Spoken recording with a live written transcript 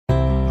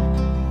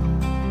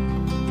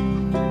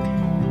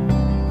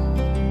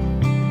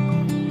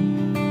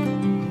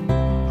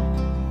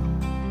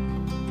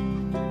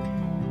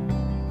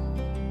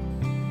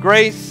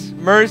Grace,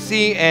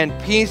 mercy, and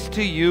peace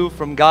to you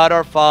from God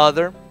our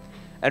Father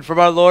and from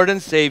our Lord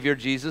and Savior,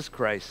 Jesus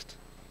Christ.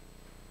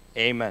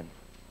 Amen.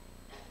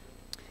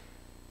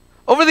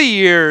 Over the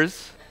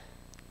years,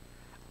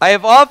 I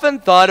have often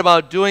thought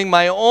about doing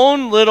my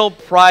own little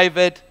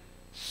private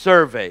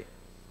survey.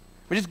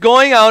 We're just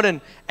going out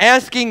and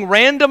asking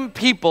random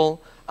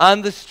people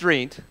on the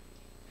street,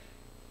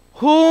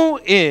 who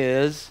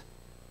is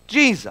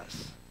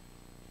Jesus?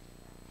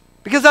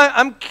 Because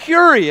I'm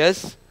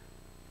curious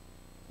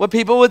what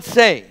people would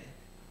say.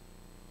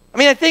 I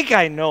mean, I think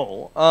I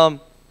know.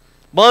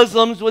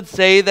 Muslims would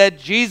say that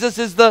Jesus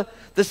is the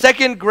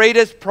second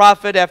greatest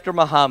prophet after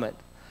Muhammad.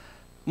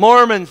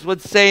 Mormons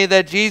would say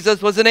that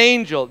Jesus was an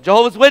angel.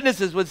 Jehovah's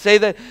Witnesses would say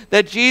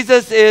that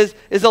Jesus is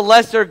a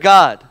lesser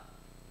God.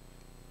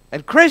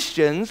 And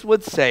Christians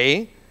would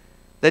say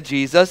that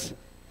Jesus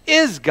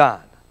is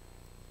God.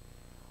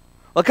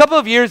 Well, a couple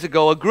of years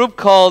ago, a group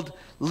called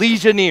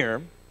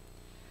Legionnaire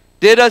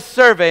did a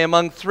survey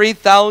among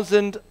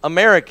 3,000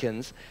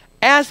 Americans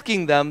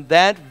asking them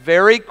that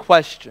very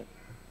question.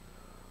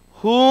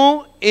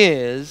 Who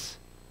is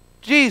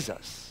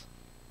Jesus?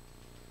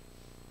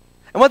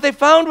 And what they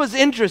found was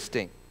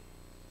interesting.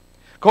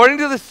 According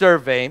to the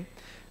survey,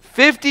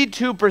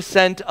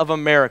 52% of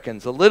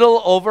Americans, a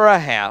little over a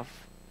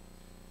half,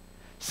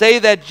 say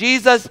that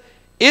Jesus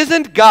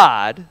isn't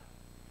God,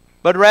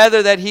 but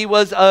rather that he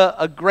was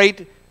a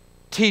great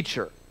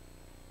teacher.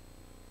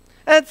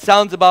 That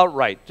sounds about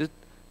right. Just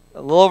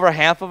a little over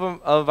half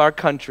of our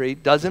country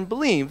doesn't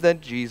believe that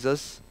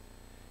Jesus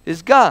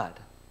is God.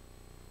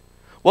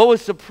 What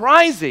was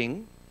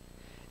surprising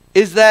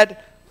is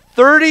that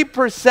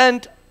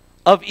 30%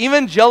 of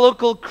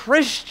evangelical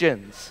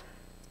Christians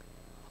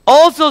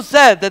also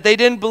said that they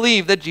didn't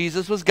believe that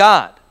Jesus was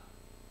God.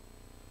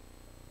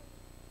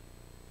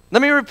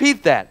 Let me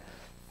repeat that.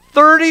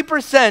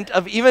 30%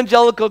 of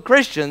evangelical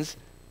Christians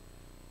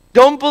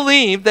don't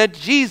believe that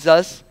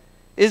Jesus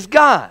is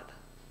God.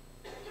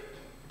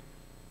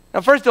 Now,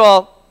 first of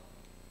all,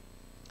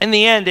 in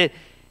the end, it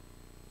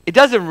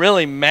doesn't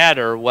really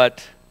matter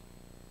what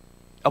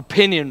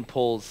opinion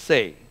polls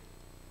say.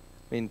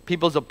 I mean,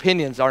 people's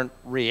opinions aren't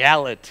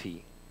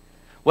reality.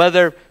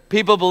 Whether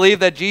people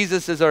believe that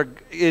Jesus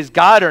is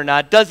God or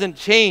not doesn't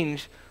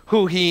change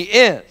who he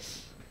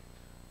is.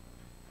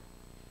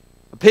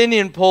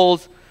 Opinion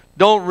polls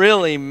don't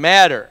really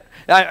matter.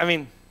 I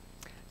mean,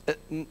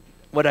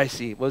 what I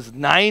see was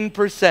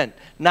 9%.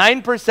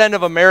 9%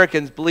 of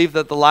Americans believe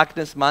that the Loch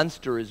Ness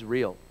Monster is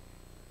real.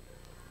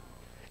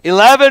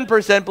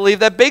 11% believe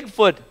that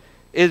Bigfoot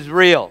is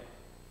real.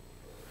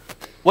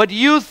 What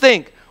you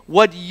think,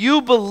 what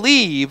you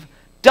believe,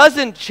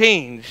 doesn't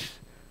change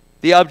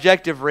the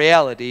objective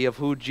reality of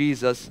who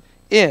Jesus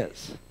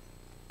is.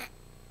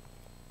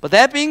 But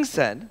that being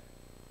said,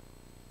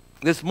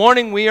 this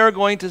morning we are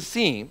going to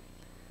see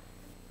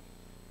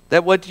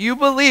that what you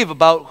believe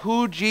about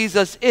who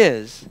Jesus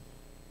is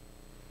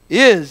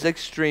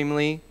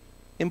extremely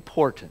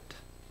important.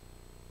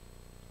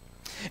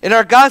 In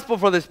our gospel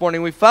for this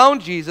morning, we found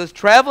Jesus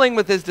traveling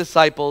with his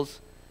disciples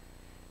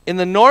in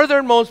the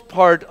northernmost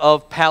part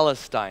of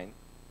Palestine,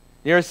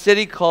 near a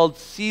city called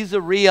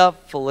Caesarea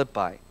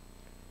Philippi.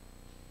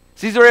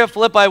 Caesarea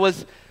Philippi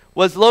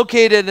was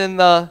located in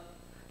the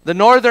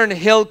northern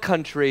hill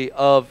country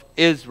of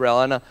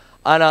Israel,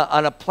 on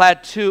a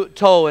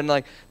plateau in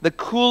like the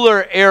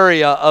cooler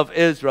area of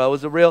Israel.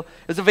 It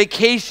was a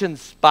vacation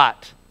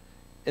spot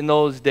in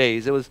those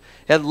days. It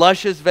had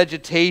luscious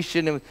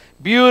vegetation. It was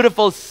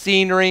beautiful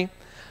scenery.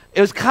 It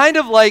was kind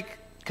of like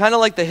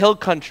the hill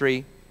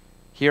country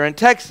here in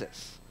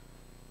Texas.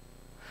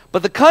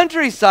 But the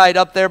countryside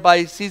up there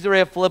by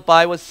Caesarea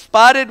Philippi was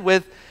spotted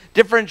with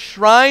different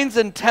shrines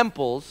and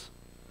temples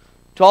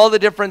to all the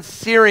different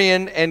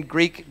Syrian and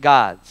Greek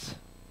gods.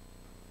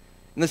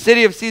 In the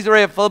city of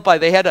Caesarea Philippi,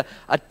 they had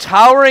a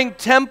towering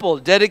temple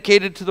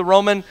dedicated to the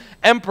Roman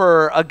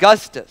Emperor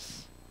Augustus.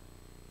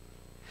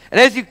 And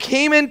as you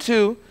came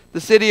into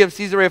the city of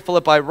Caesarea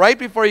Philippi, right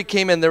before you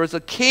came in, there was a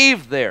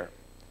cave there,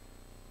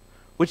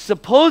 which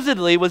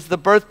supposedly was the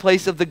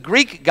birthplace of the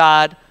Greek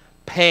god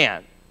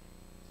Pan.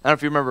 I don't know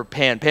if you remember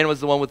Pan. Pan was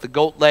the one with the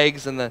goat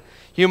legs and the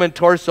human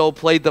torso,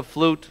 played the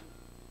flute.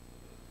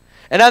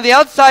 And on the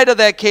outside of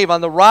that cave, on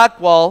the rock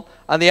wall,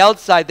 on the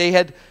outside, they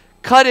had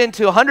cut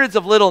into hundreds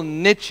of little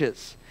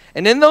niches.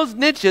 And in those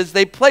niches,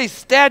 they placed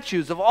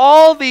statues of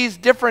all these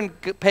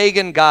different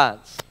pagan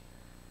gods.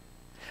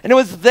 And it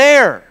was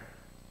there,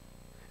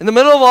 in the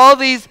middle of all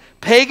these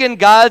pagan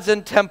gods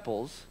and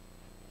temples,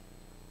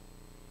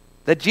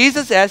 that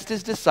Jesus asked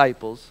his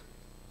disciples,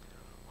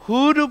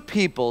 "Who do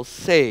people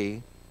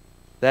say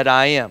that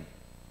I am?"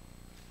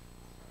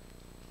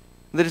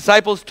 The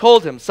disciples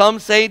told him. Some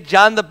say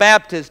John the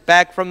Baptist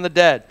back from the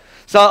dead.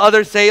 Some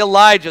others say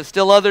Elijah.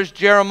 Still others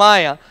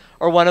Jeremiah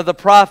or one of the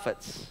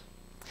prophets.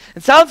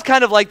 It sounds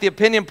kind of like the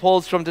opinion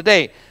polls from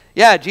today.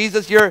 Yeah,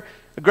 Jesus, you're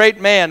a great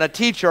man, a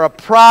teacher, a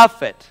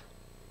prophet,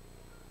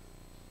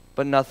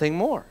 but nothing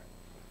more.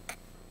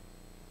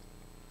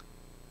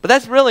 But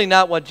that's really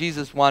not what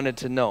Jesus wanted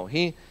to know.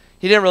 He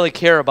he didn't really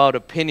care about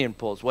opinion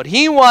polls. What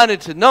he wanted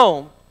to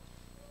know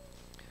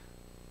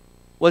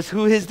was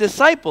who his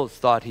disciples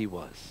thought he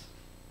was.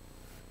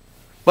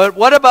 But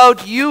what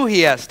about you,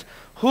 he asked.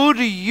 Who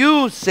do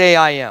you say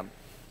I am?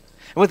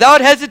 And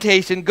without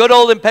hesitation, good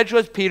old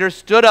impetuous Peter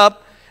stood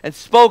up and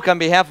spoke on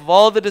behalf of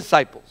all the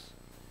disciples.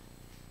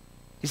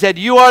 He said,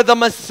 "You are the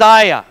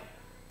Messiah,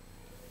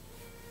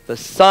 the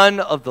Son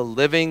of the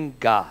living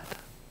God."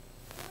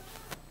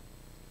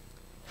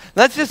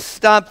 Let's just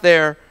stop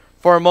there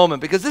for a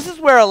moment, because this is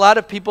where a lot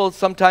of people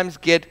sometimes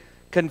get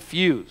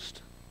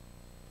confused.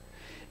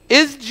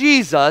 Is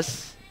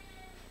Jesus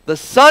the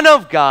Son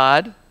of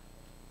God,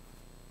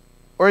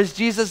 or is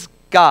Jesus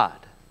God?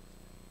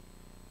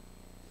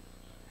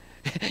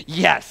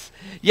 Yes.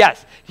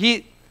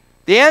 The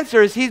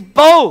answer is he's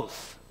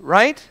both,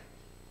 right?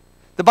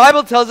 The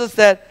Bible tells us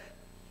that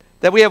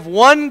we have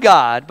one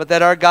God, but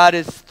that our God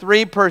is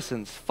three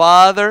persons: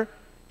 Father,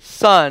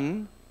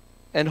 Son,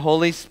 and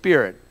Holy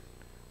Spirit.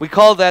 We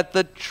call that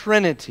the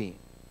Trinity.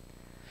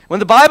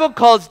 When the Bible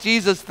calls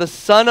Jesus the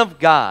Son of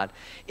God,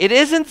 it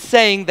isn't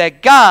saying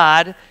that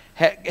God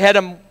had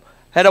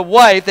a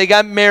wife, they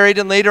got married,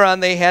 and later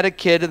on they had a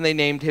kid and they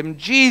named him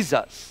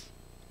Jesus.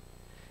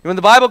 When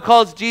the Bible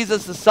calls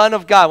Jesus the Son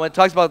of God, when it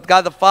talks about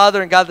God the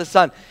Father and God the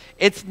Son,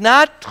 it's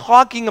not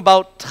talking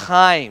about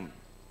time.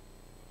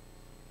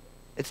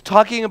 It's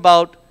talking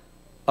about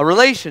a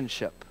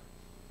relationship.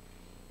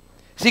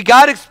 See,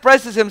 God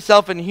expresses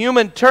himself in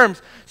human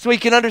terms so we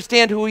can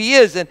understand who he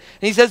is. And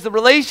he says the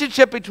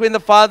relationship between the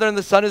Father and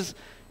the Son is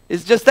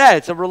just that.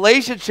 It's a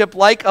relationship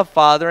like a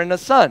father and a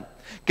son.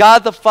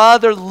 God the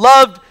Father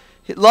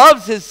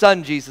loves his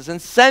Son Jesus and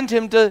sent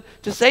him to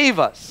save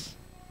us.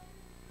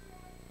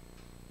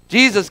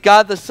 Jesus,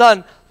 God the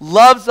Son,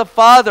 loves the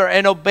Father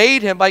and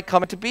obeyed him by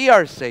coming to be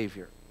our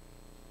Savior.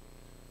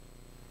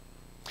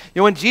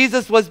 When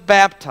Jesus was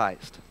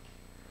baptized,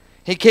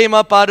 he came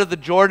up out of the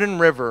Jordan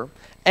River,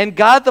 and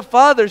God the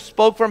Father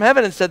spoke from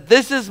heaven and said,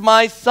 "This is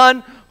my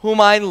Son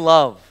whom I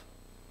love.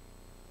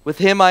 With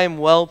him I am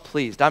well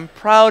pleased." I'm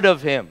proud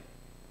of him.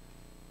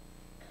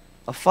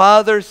 A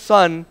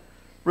father-son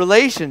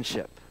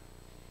relationship.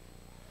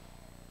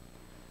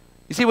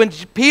 You see, when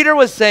Peter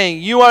was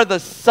saying, "You are the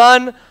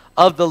Son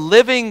of the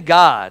living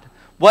God,"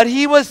 what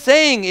he was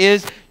saying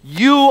is,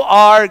 you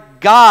are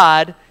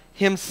God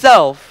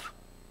himself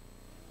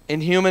in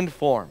human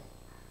form.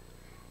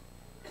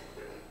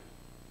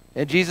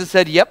 And Jesus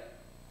said, "Yep,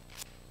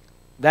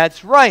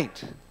 that's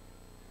right."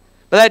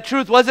 But that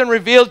truth wasn't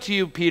revealed to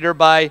you, Peter,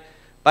 by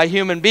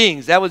human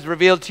beings. That was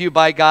revealed to you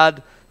by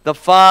God the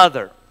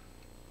Father.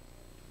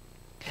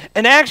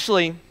 And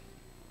actually,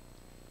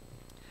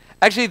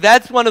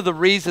 that's one of the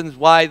reasons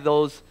why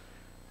those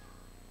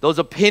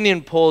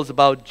opinion polls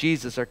about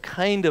Jesus are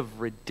kind of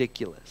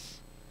ridiculous.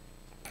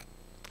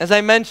 As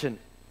I mentioned,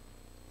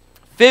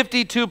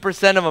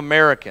 52% of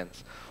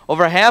Americans,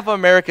 over half of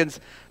Americans,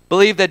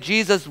 believe that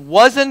Jesus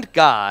wasn't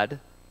God,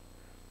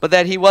 but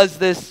that he was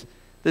this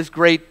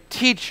great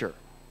teacher.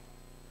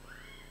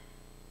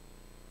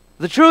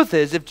 The truth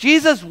is, if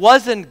Jesus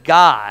wasn't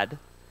God,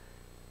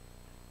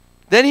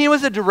 then he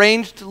was a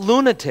deranged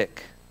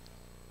lunatic.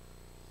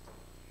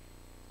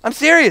 I'm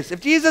serious.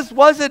 If Jesus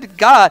wasn't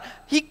God,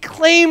 he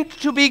claimed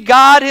to be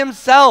God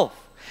himself.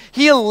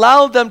 He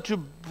allowed them to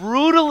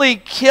brutally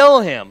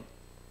kill him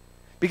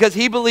because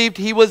he believed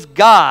he was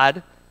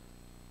God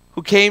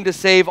who came to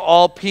save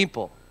all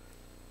people.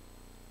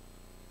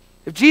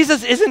 If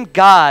Jesus isn't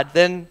God,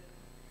 then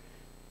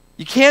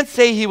you can't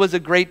say he was a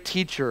great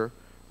teacher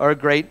or a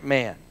great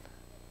man.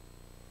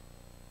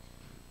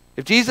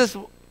 If Jesus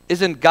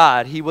isn't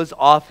God, he was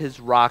off his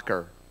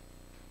rocker.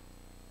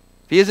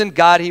 If he isn't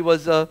God, he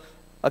was a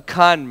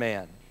con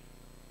man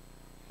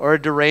or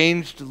a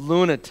deranged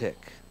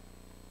lunatic.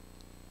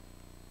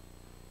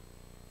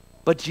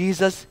 But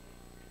Jesus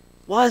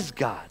was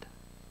God.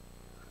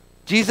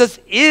 Jesus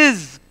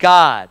is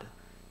God.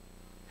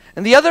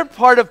 And the other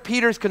part of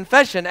Peter's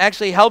confession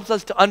actually helps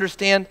us to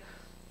understand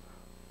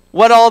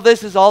what all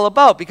this is all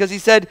about, because he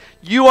said,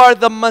 "You are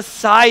the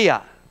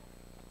Messiah."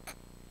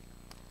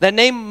 That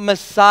name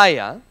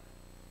Messiah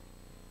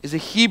is a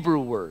Hebrew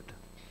word,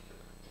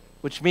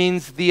 which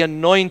means the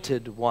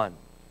anointed one.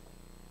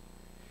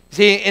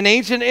 See, in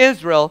ancient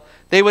Israel,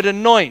 they would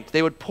anoint,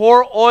 they would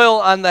pour oil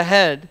on the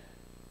head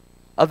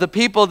of the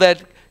people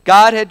that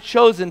God had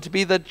chosen to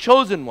be the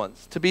chosen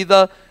ones, to be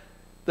the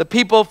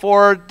people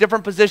for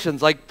different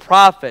positions like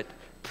prophet,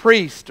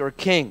 priest, or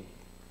king.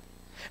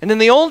 And in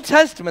the Old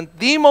Testament,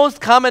 the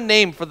most common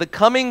name for the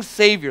coming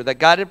Savior that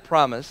God had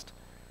promised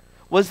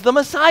was the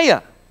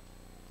Messiah.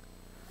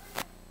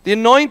 The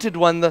anointed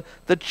one,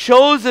 the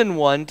chosen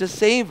one to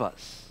save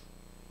us.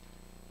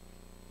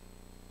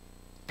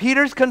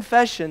 Peter's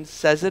confession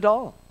says it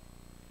all.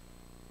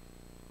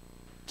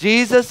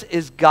 Jesus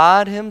is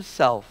God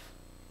himself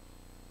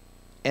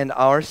and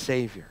our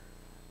Savior.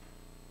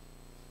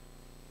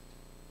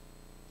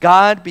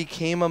 God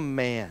became a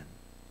man.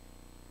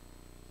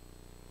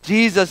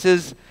 Jesus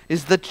is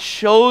the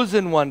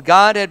chosen one.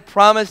 God had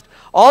promised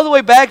all the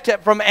way back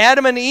from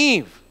Adam and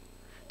Eve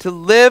to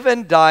live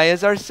and die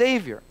as our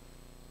Savior.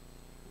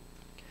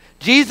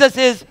 Jesus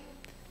is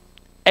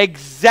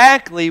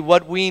exactly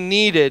what we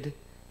needed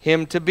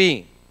him to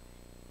be.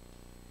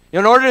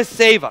 In order to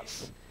save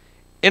us,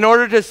 in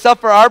order to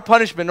suffer our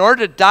punishment, in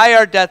order to die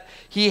our death,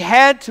 he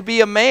had to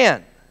be a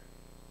man.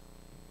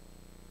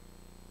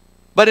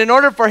 But in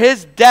order for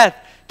his death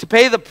to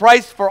pay the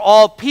price for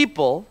all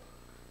people,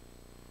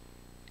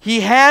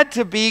 he had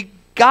to be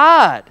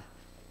God.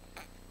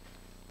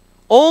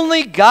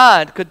 Only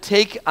God could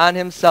take on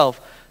himself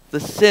the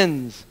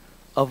sins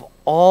of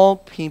all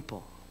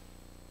people.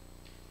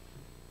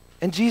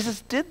 And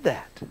Jesus did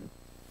that.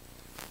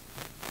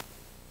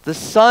 The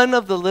Son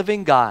of the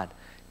living God,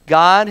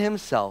 God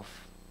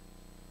himself,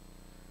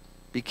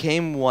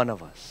 became one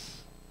of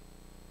us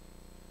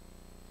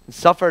and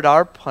suffered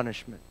our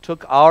punishment,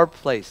 took our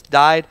place,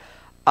 died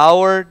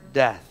our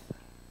death.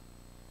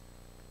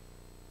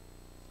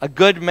 A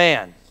good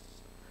man,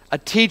 a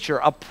teacher,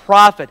 a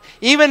prophet,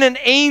 even an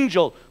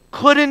angel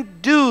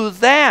couldn't do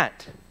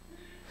that.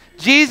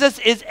 Jesus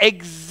is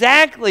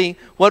exactly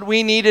what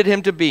we needed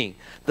him to be,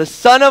 the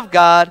Son of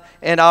God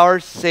and our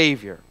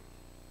Savior.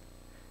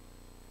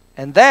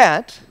 And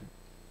that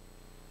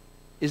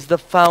is the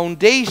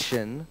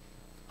foundation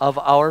of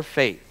our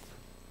faith.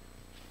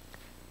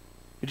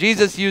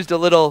 Jesus used a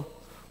little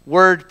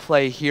word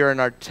play here in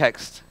our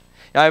text.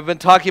 Now, I've been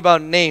talking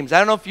about names. I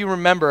don't know if you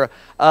remember,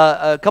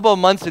 a couple of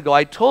months ago,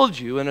 I told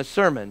you in a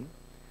sermon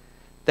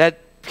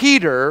that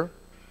Peter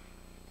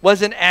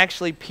wasn't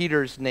actually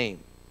Peter's name.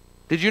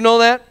 Did you know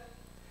that?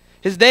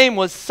 His name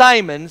was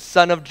Simon,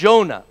 son of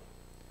Jonah.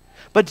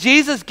 But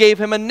Jesus gave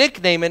him a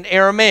nickname in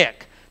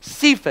Aramaic,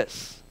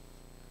 Cephas,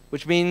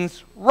 which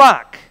means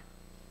rock.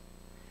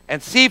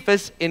 And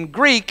Cephas in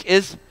Greek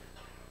is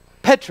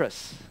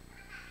Petrus,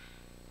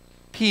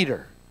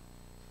 Peter.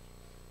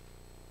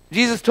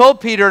 Jesus told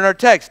Peter in our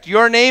text,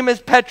 your name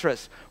is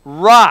Petrus,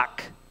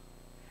 rock.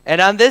 And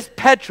on this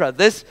Petra,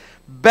 this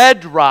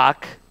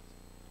bedrock,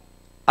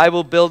 I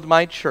will build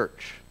my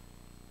church.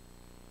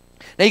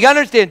 Now you got to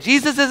understand,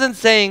 Jesus isn't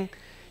saying,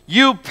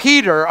 you,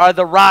 Peter, are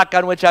the rock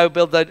on which I will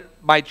build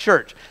my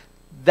church.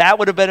 That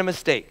would have been a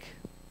mistake.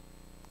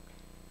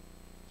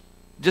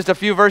 Just a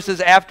few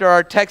verses after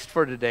our text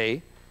for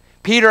today,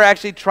 Peter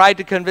actually tried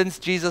to convince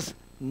Jesus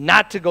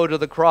not to go to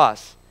the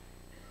cross.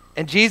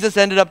 And Jesus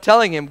ended up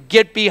telling him,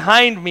 get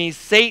behind me,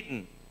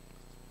 Satan.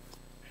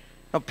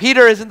 Now,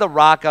 Peter isn't the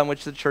rock on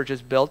which the church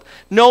is built.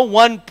 No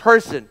one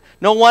person,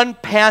 no one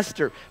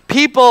pastor.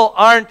 People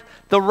aren't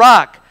the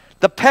rock.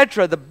 The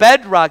Petra, the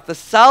bedrock, the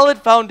solid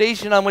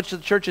foundation on which the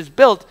church is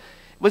built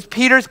was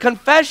Peter's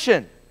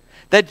confession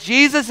that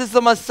Jesus is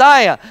the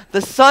Messiah,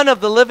 the Son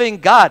of the living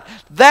God.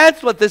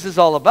 That's what this is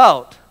all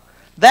about.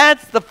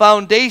 That's the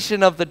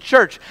foundation of the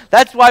church.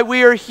 That's why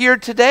we are here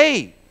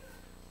today.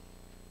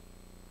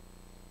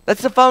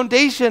 That's the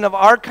foundation of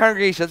our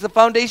congregation. That's the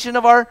foundation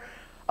of our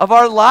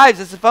lives.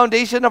 It's the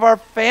foundation of our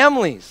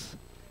families.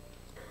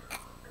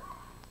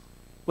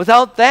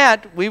 Without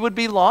that, we would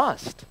be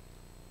lost.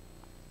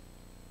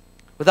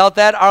 Without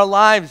that, our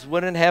lives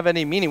wouldn't have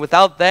any meaning.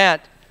 Without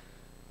that,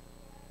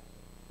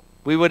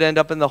 we would end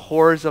up in the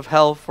horrors of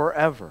hell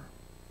forever.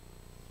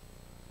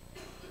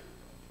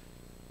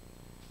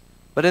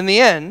 But in the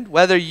end,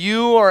 whether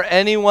you or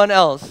anyone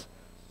else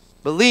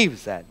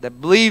believes that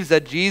believes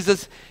that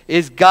Jesus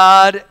is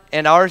God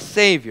and our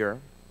Savior,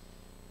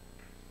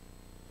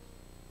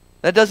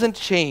 that doesn't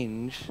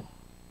change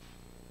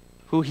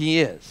who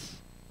he is.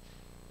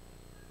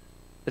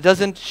 It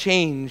doesn't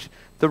change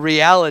the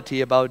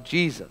reality about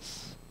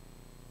Jesus.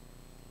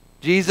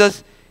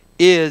 Jesus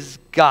is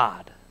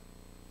God,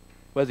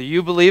 whether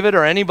you believe it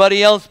or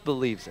anybody else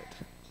believes it.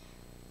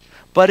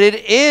 But it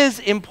is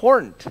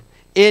important.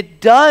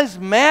 It does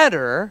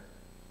matter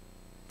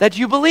that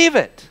you believe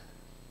it.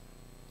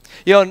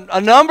 You know, a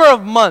number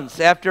of months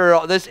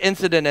after this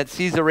incident at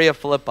Caesarea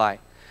Philippi,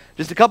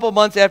 just a couple of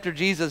months after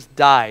Jesus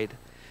died,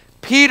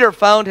 Peter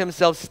found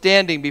himself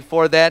standing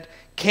before that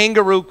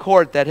kangaroo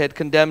court that had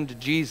condemned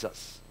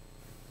Jesus.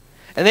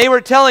 And they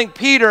were telling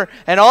Peter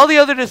and all the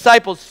other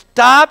disciples,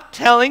 stop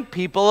telling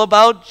people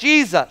about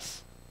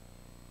Jesus.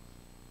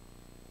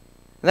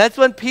 And that's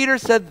when Peter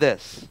said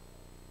this,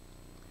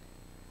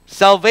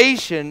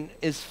 salvation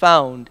is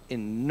found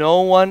in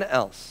no one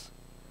else,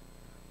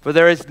 for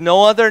there is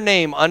no other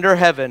name under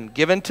heaven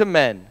given to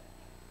men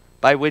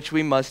by which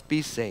we must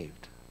be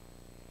saved.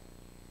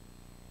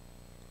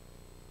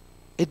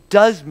 It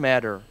does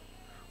matter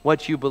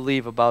what you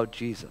believe about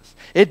Jesus.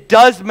 It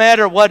does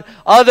matter what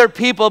other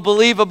people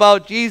believe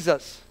about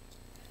Jesus.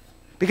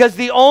 Because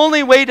the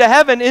only way to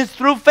heaven is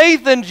through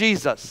faith in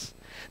Jesus.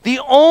 The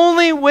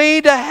only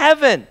way to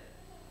heaven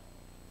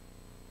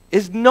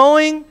is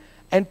knowing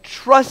and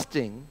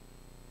trusting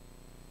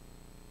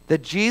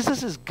that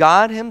Jesus is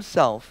God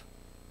himself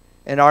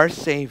and our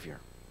Savior.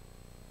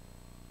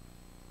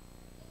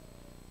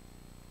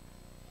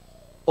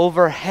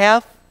 Over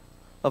half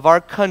of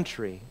our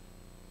country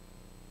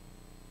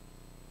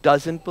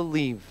doesn't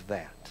believe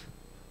that.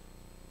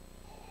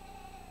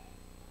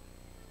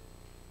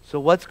 So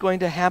what's going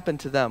to happen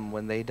to them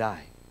when they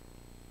die?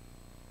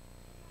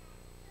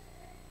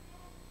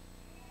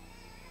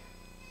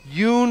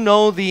 you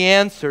know the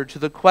answer to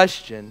the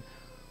question,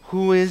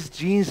 who is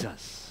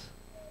Jesus?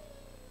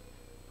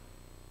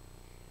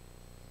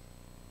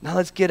 Now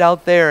let's get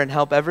out there and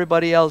help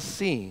everybody else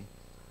see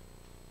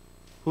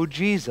who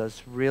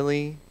Jesus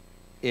really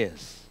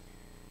is.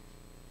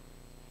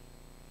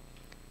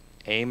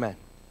 Amen.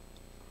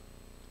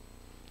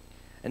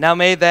 And now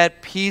may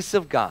that peace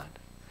of God,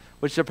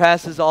 which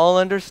surpasses all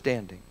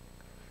understanding,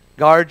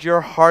 guard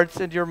your hearts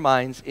and your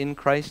minds in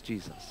Christ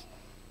Jesus.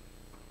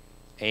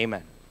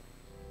 Amen.